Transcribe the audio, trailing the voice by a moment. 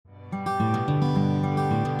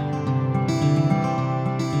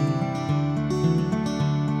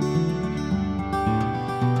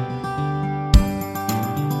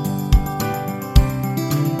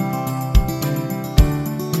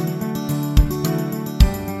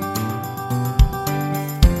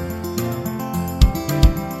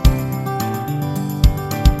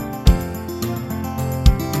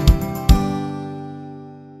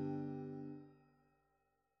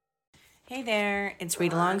It's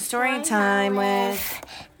read-along story time with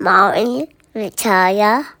Molly,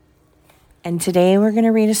 Natalia. And today we're going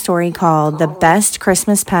to read a story called The Best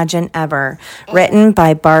Christmas Pageant Ever, written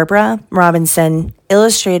by Barbara Robinson,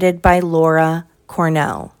 illustrated by Laura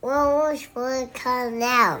Cornell.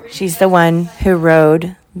 She's the one who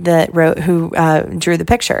drew the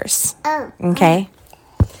pictures. Oh. Okay.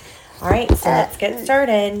 All right, so let's get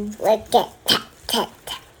started. Let's get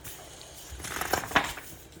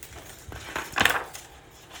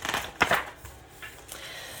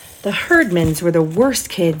The Herdmans were the worst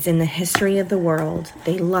kids in the history of the world.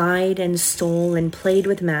 They lied and stole and played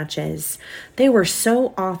with matches. They were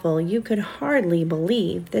so awful you could hardly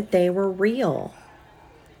believe that they were real.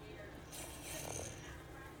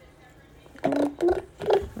 Oh,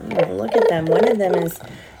 look at them. One of them is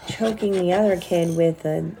choking the other kid with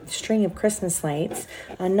a string of Christmas lights.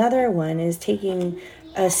 Another one is taking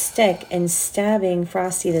a stick and stabbing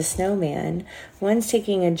Frosty the Snowman. One's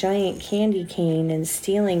taking a giant candy cane and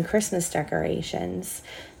stealing Christmas decorations.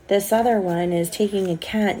 This other one is taking a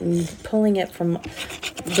cat and pulling it from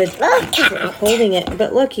holding it.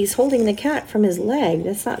 But look, he's holding the cat from his leg.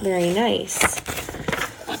 That's not very nice.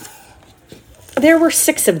 There were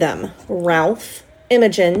 6 of them: Ralph,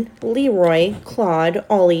 Imogene, Leroy, Claude,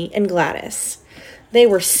 Ollie, and Gladys. They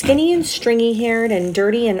were skinny and stringy-haired and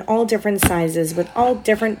dirty in all different sizes, with all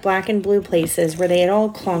different black and blue places where they had all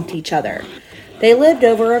clonked each other. They lived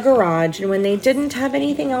over a garage, and when they didn't have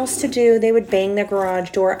anything else to do, they would bang the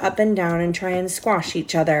garage door up and down and try and squash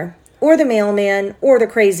each other, or the mailman, or the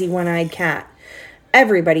crazy one-eyed cat.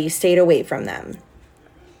 Everybody stayed away from them.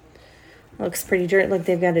 Looks pretty dirty. Look,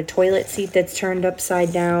 they've got a toilet seat that's turned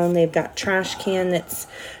upside down. They've got trash can that's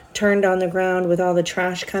turned on the ground with all the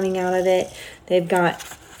trash coming out of it. They've got,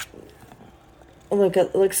 look,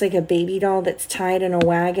 it looks like a baby doll that's tied in a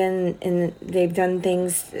wagon, and they've done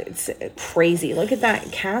things. It's crazy. Look at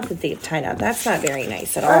that cat that they've tied up. That's not very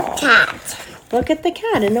nice at all. cat. Look at the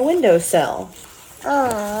cat in the windowsill.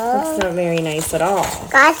 Oh. That's not very nice at all.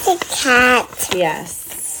 Got the cat.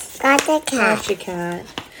 Yes. Got the cat. Gotcha, cat.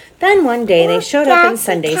 Then one day they showed up in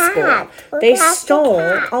Sunday school. They stole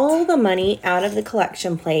all the money out of the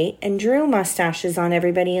collection plate and drew mustaches on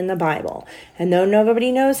everybody in the Bible. And though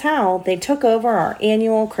nobody knows how, they took over our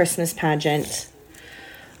annual Christmas pageant.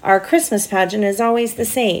 Our Christmas pageant is always the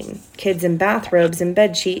same. Kids in bathrobes and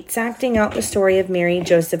bedsheets acting out the story of Mary,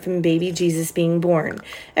 Joseph, and baby Jesus being born.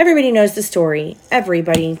 Everybody knows the story.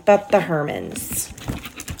 Everybody but the Herdmans.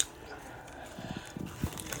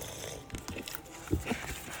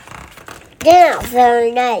 They're not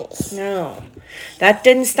very nice. No, that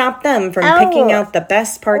didn't stop them from picking out the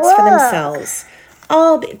best parts for themselves.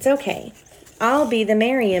 It's okay. I'll be the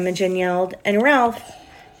Mary, Imogene yelled, and Ralph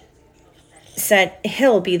said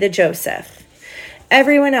he'll be the Joseph.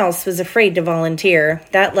 Everyone else was afraid to volunteer.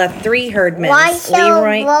 That left 3 Herdmans. Why so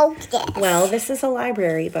Leroy. focused? Well, this is a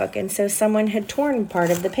library book, and so someone had torn part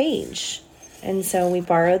of the page. And so we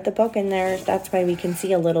borrowed the book in there. That's why we can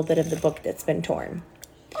see a little bit of the book that's been torn.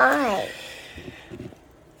 Why?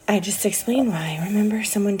 I just explained why. Remember,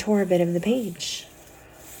 someone tore a bit of the page.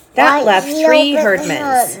 That left 3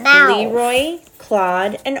 Herdmans, Leroy,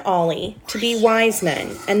 Claude, and Ollie, to be wise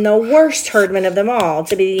men, and the worst Herdman of them all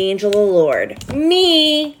to be the angel of the Lord.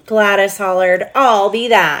 Me, Gladys hollered, I'll be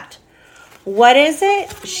that. What is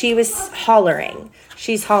it? She was hollering.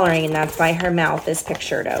 She's hollering, and that's why her mouth is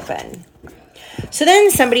pictured open. So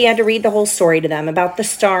then somebody had to read the whole story to them about the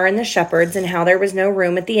star and the shepherds and how there was no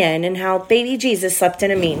room at the inn and how baby Jesus slept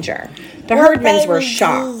in a manger. The Herdmans were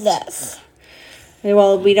shocked. Jesus.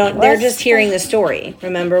 Well, they're just hearing the story.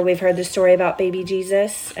 Remember, we've heard the story about baby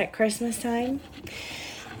Jesus at Christmas time?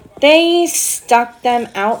 They stuck them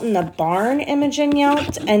out in the barn, Imogene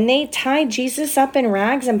yelped, and they tied Jesus up in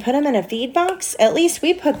rags and put him in a feed box. At least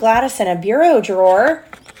we put Gladys in a bureau drawer.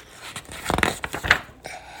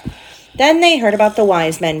 Then they heard about the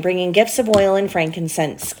wise men bringing gifts of oil and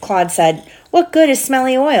frankincense. Claude said, what good is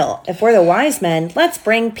smelly oil? If we're the wise men, let's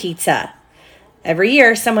bring pizza. Every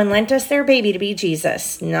year, someone lent us their baby to be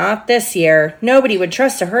Jesus. Not this year. Nobody would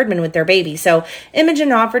trust a Herdman with their baby, so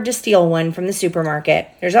Imogene offered to steal one from the supermarket.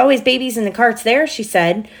 There's always babies in the carts there, she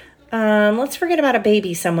said. Let's forget about a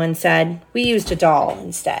baby, someone said. We used a doll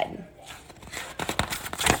instead.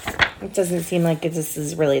 It doesn't seem like this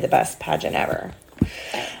is really the best pageant ever.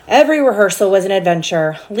 Every rehearsal was an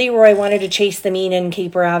adventure. Leroy wanted to chase the mean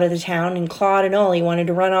innkeeper out of the town, and Claude and Ollie wanted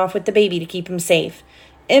to run off with the baby to keep him safe.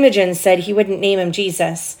 Imogene said he wouldn't name him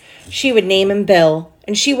Jesus. She would name him Bill,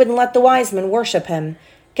 and she wouldn't let the wise men worship him.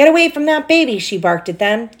 Get away from that baby, she barked at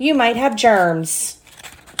them. You might have germs.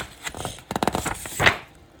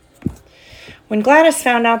 When Gladys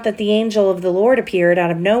found out that the angel of the Lord appeared out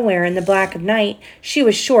of nowhere in the black of night, she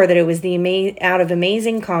was sure that it was out of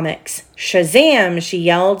Amazing Comics. Shazam, she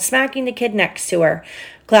yelled, smacking the kid next to her.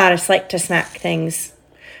 Gladys liked to smack things,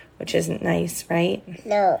 which isn't nice, right?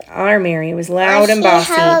 No. Our Mary was loud and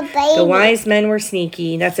bossy. The wise men were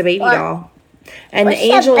sneaky. That's a baby doll. And What's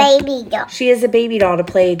the angel, a baby doll? she is a baby doll to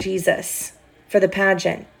play Jesus for the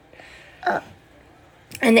pageant. Oh.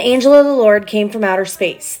 And the angel of the Lord came from outer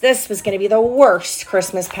space. This was going to be the worst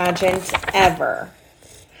Christmas pageant ever.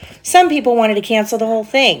 Some people wanted to cancel the whole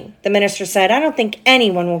thing. The minister said, I don't think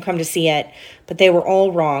anyone will come to see it. But they were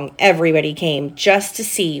all wrong. Everybody came just to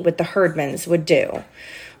see what the Herdmans would do.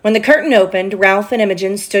 When the curtain opened, Ralph and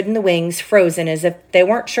Imogene stood in the wings, frozen as if they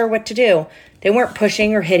weren't sure what to do. They weren't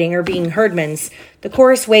pushing or hitting or being Herdmans. The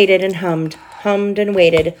chorus waited and hummed and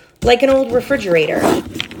waited, like an old refrigerator.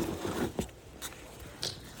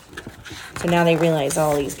 So now they realize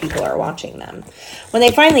all these people are watching them. When they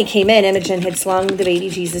finally came in, Imogene had slung the baby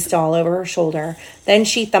Jesus doll over her shoulder. Then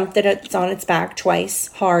she thumped it on its back twice,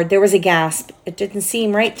 hard. There was a gasp. It didn't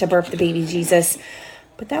seem right to burp the baby Jesus.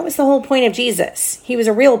 But that was the whole point of Jesus. He was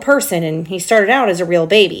a real person, and he started out as a real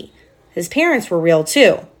baby. His parents were real,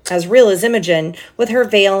 too. As real as Imogene, with her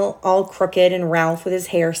veil all crooked and Ralph with his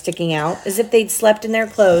hair sticking out, as if they'd slept in their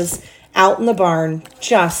clothes out in the barn,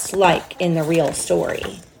 just like in the real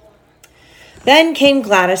story. Then came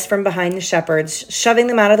Gladys from behind the shepherds, shoving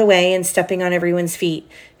them out of the way and stepping on everyone's feet.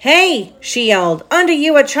 Hey, she yelled, unto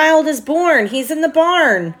you a child is born. He's in the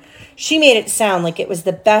barn. She made it sound like it was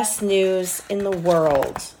the best news in the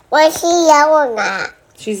world. What's she yelling at?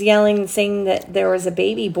 She's yelling, saying that there was a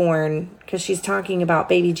baby born because she's talking about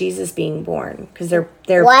baby Jesus being born because they're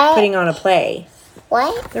putting on a play.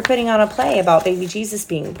 What? They're putting on a play about baby Jesus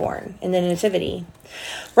being born in the Nativity.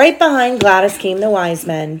 Right behind Gladys came the wise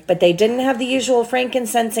men, but they didn't have the usual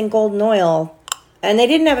frankincense and golden oil, and they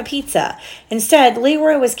didn't have a pizza. Instead,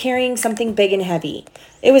 Leroy was carrying something big and heavy.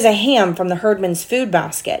 It was a ham from the Herdmans' food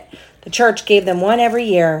basket. The church gave them one every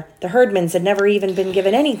year. The Herdmans had never even been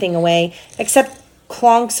given anything away except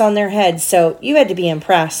clonks on their heads, so you had to be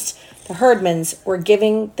impressed. The Herdmans were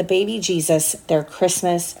giving the baby Jesus their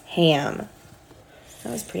Christmas ham.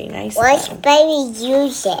 That was pretty nice. What's baby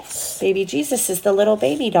Jesus? Baby Jesus is the little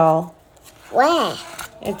baby doll. Where?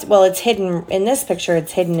 It's hidden in this picture.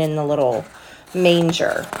 It's hidden in the little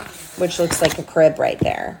manger, which looks like a crib right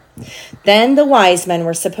there. Then the wise men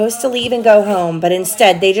were supposed to leave and go home, but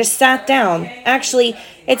instead they just sat down. Actually,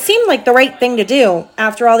 it seemed like the right thing to do.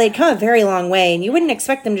 After all, they'd come a very long way, and you wouldn't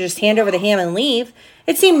expect them to just hand over the ham and leave.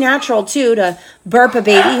 It seemed natural, too, to burp a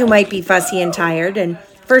baby who might be fussy and tired, and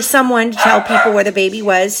for someone to tell people where the baby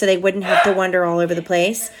was so they wouldn't have to wander all over the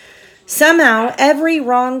place. Somehow, every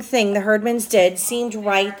wrong thing the Herdmans did seemed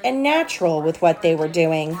right and natural with what they were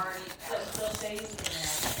doing.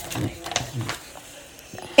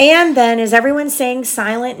 And then, as everyone sang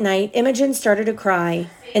Silent Night, Imogene started to cry.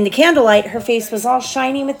 In the candlelight, her face was all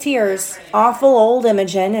shiny with tears. Awful old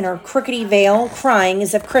Imogene in her crookedy veil, crying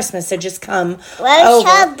as if Christmas had just come. Where's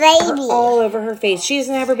her baby? All over her face. She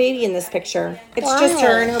doesn't have her baby in this picture. It's just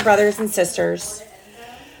her and her brothers and sisters.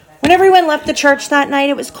 When everyone left the church that night,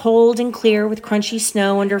 it was cold and clear with crunchy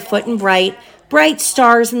snow underfoot and bright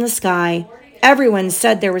stars in the sky. Everyone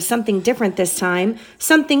said there was something different this time,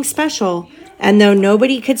 something special. And though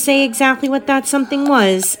nobody could say exactly what that something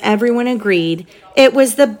was, everyone agreed it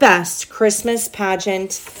was the best Christmas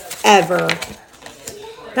pageant ever.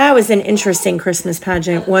 That was an interesting Christmas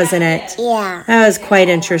pageant, wasn't it? Yeah. That was quite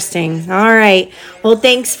interesting. All right. Well,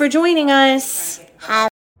 thanks for joining us.